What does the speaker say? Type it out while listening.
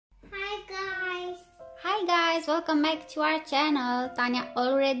guys, welcome back to our channel. Tanya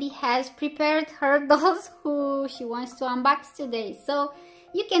already has prepared her dolls who she wants to unbox today. So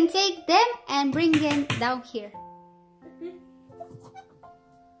you can take them and bring them down here.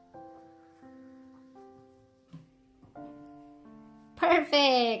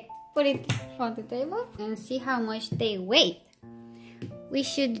 Perfect! Put it on the table and see how much they weigh. We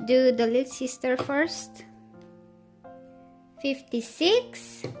should do the little sister first.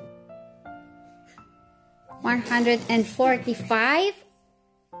 56, 145,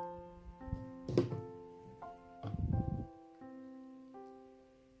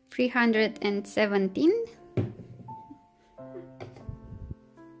 317,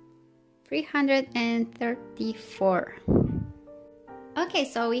 334. Okay,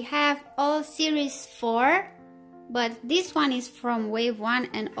 so we have all series 4, but this one is from wave 1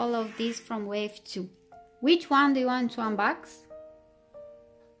 and all of these from wave 2. Which one do you want to unbox?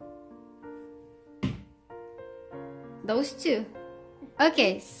 Those two.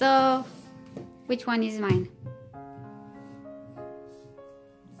 Okay, so which one is mine?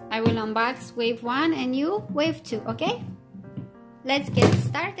 I will unbox wave 1 and you wave 2, okay? Let's get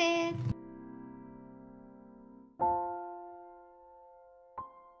started.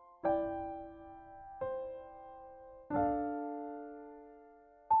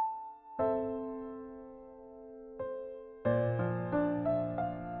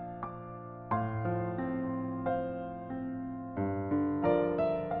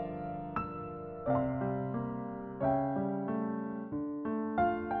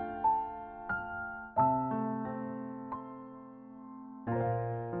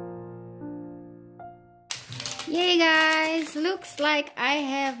 Yay guys, looks like I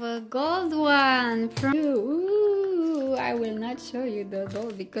have a gold one from you. Ooh, I will not show you the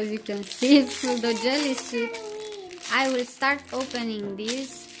doll because you can see it through the jelly sheet. I will start opening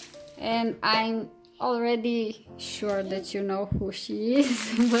this and I'm already sure that you know who she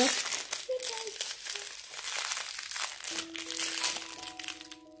is. But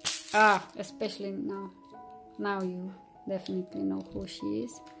especially now you definitely know who she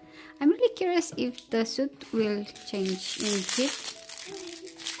is. I'm really curious if the suit will change in heat.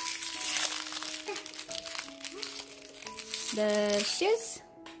 The shoes.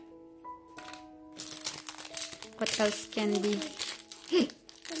 What else can be? We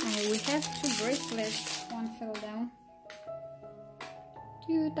have 2 bracelets. One fell down.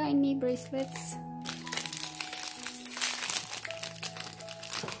 2 tiny bracelets.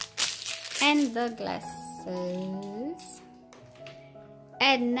 And the glasses.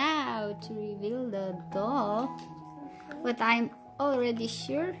 And now to reveal the doll, but I'm already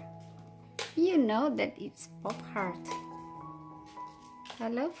sure you know that it's Pop Heart. I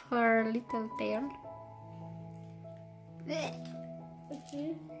love her little tail.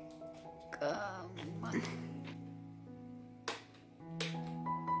 Come on.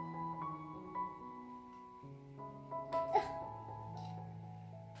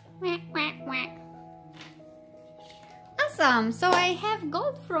 Awesome! So I have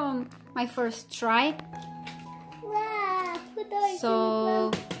gold from my first try. Wow,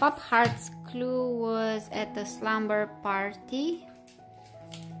 so Pop Heart's clue was at the slumber party.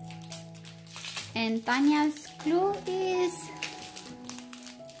 And Tanya's clue is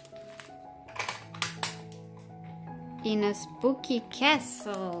in a spooky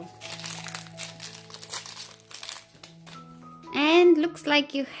castle. And looks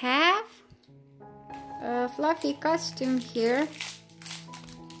like you have a fluffy costume here.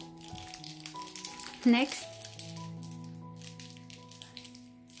 Next.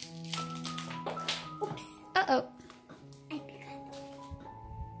 Oops. Uh-oh. I forgot.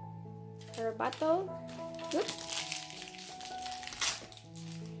 Her bottle. Oops.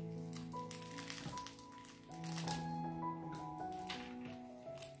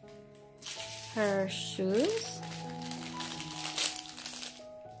 Her shoes.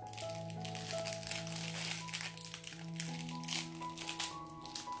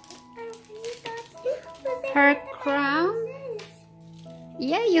 Her crown.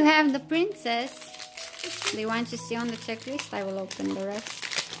 Yeah, you have the princess. Do you want to see on the checklist? I will open the rest.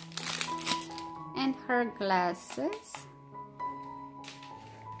 And her glasses.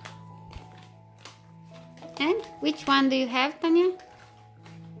 And which one do you have, Tanya?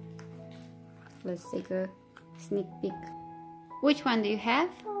 Let's take a sneak peek. Which one do you have?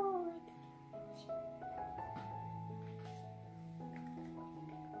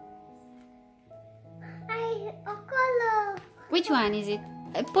 A color. Which one is it?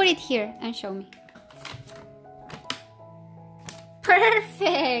 Put it here and show me.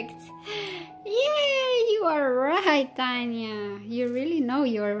 Perfect! Yay! You are right, Tanya. You really know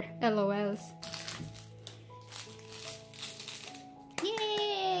your LOLs.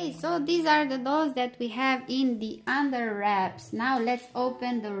 Okay, so these are the dolls that we have in the under wraps. Now let's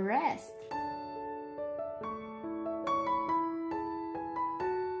open the rest.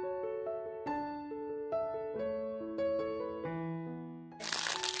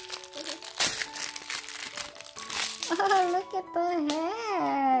 Oh, look at the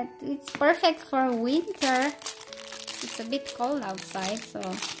hat. It's perfect for winter. It's a bit cold outside, so...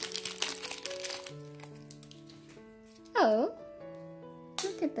 Oh,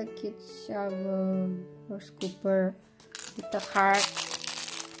 look at the cute shovel or scooper with the heart.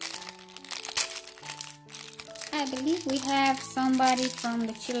 I believe we have somebody from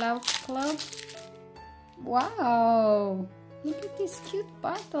the Chill Out Club. Wow, look at this cute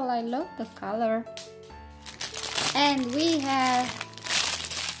bottle. I love the color. And we have,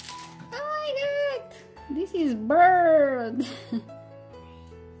 oh my god, this is Bird.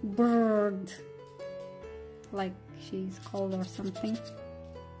 Bird, like she's called or something.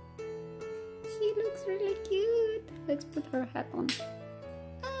 She looks really cute. Let's put her hat on.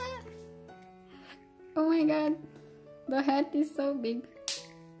 Ah. Oh my god, the hat is so big.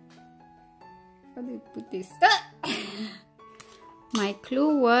 How do you put this? Ah. My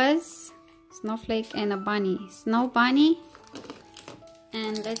clue was snowflake and a bunny. Snow bunny.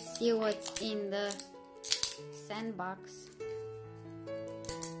 And let's see what's in the sandbox.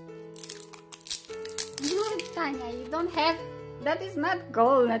 No, Tanya, you don't have... That is not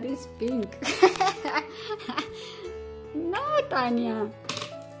gold, that is pink. No, Tanya,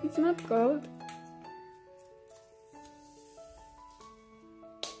 it's not gold.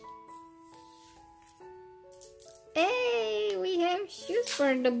 Hey, we have shoes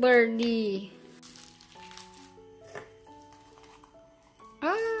for the birdie.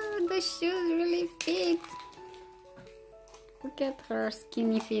 Oh, the shoes really fit. Look at her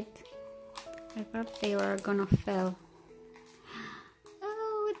skinny feet. I thought they were gonna fall.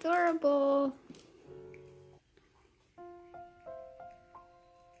 Oh, adorable.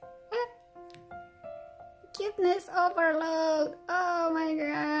 Ah. Cuteness overload. Oh my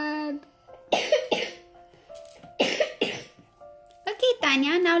god. Okay,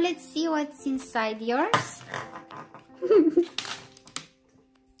 Tanya, now let's see what's inside yours.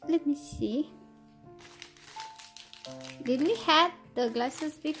 Let me see. Did we have the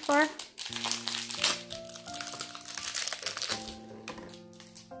glasses before?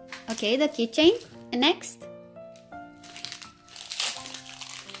 Okay, the keychain. And next,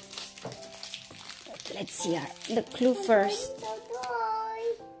 let's see the clue first.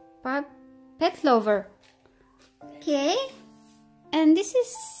 Pet lover. Okay, and this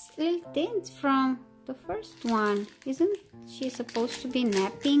is little Tins from the first one. Isn't she supposed to be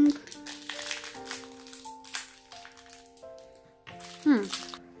napping?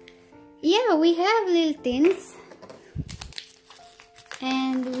 Yeah, we have little Tins.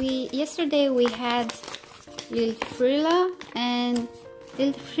 And yesterday we had Lil Frilla, and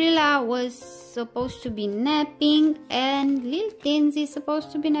Lil Frilla was supposed to be napping, and Lil Tins is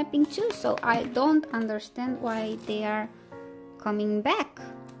supposed to be napping too, so I don't understand why they are coming back.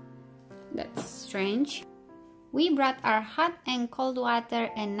 That's strange. We brought our hot and cold water,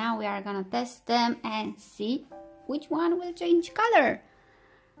 and now we are gonna test them and see which one will change color.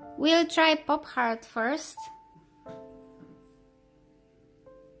 We'll try Pop Heart first.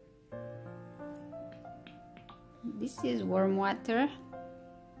 This is warm water.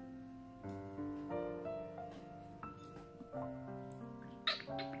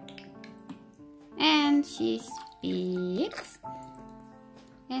 And she speaks.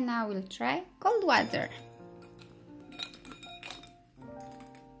 And now we'll try cold water.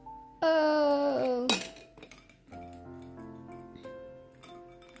 Oh.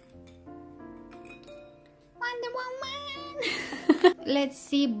 Wonder Woman. Let's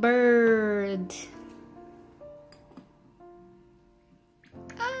see Bird.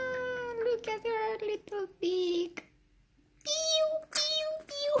 Look at her little beak. Pew, pew,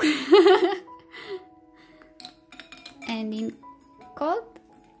 pew. And in cold,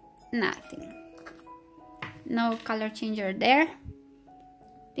 nothing. No color changer there.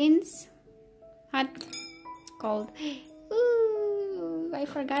 Tins, hot, cold. Ooh, I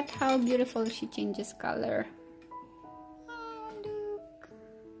forgot how beautiful she changes color. Oh, look.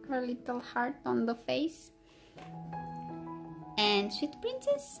 Her little heart on the face. And Sweet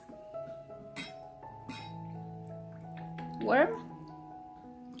Princess. Worm.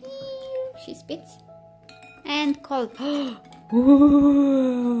 She spits. And cold.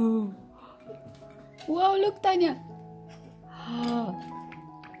 Whoa! Wow, look, Tanya.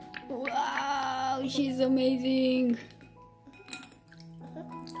 Wow, she's amazing.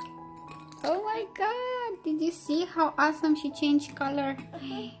 Oh my god. Did you see how awesome she changed color?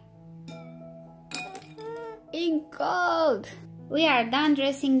 In gold! We are done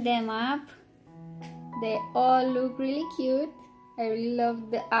dressing them up. They all look really cute. I really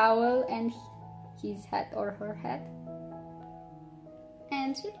love the owl and his hat or her hat.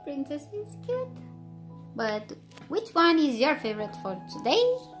 And Sweet Princess is cute. But which one is your favorite for today?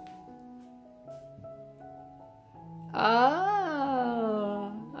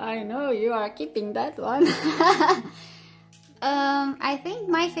 Oh, I know you are keeping that one. I think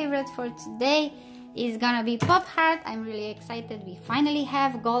my favorite for today is gonna be Pop Heart. I'm really excited. We finally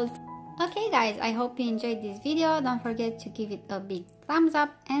have gold. Okay guys, I hope you enjoyed this video. Don't forget to give it a big thumbs up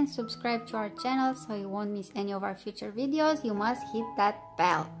and subscribe to our channel so you won't miss any of our future videos. You must hit that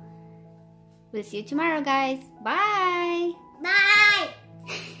bell. We'll see you tomorrow guys. Bye! Bye.